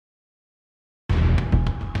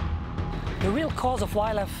The real cause of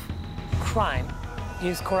wildlife crime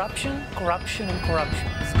is corruption, corruption, and corruption.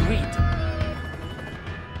 It's greed.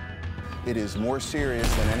 It is more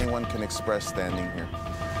serious than anyone can express standing here.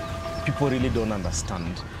 People really don't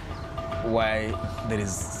understand why there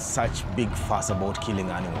is such big fuss about killing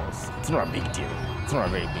animals. It's not a big deal. It's not a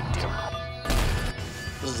very big deal.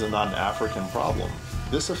 This is not an African problem.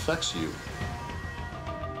 This affects you.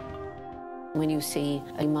 When you see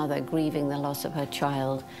a mother grieving the loss of her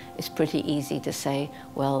child, it's pretty easy to say,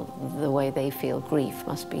 well, the way they feel grief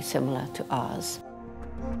must be similar to ours.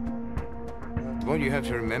 What you have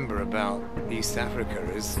to remember about East Africa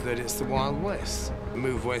is that it's the Wild West.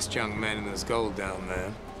 Move west, young men, and there's gold down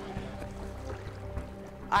there.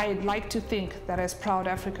 I'd like to think that as proud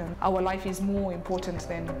African, our life is more important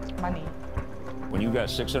than money. When you've got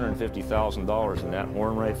 $650,000 in that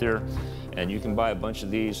horn right there, and you can buy a bunch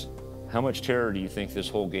of these, how much terror do you think this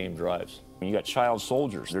whole game drives? When you got child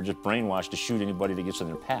soldiers, they're just brainwashed to shoot anybody that gets in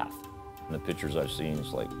their path. And the pictures I've seen,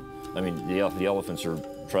 it's like, I mean, the elephants are,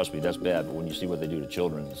 trust me, that's bad, but when you see what they do to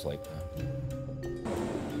children, it's like...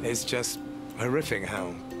 It's just horrific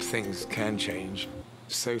how things can change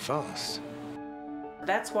so fast.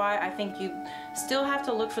 That's why I think you still have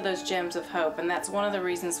to look for those gems of hope, and that's one of the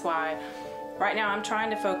reasons why right now I'm trying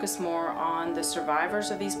to focus more on the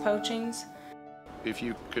survivors of these poachings. If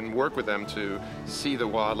you can work with them to see the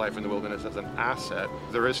wildlife in the wilderness as an asset,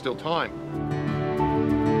 there is still time.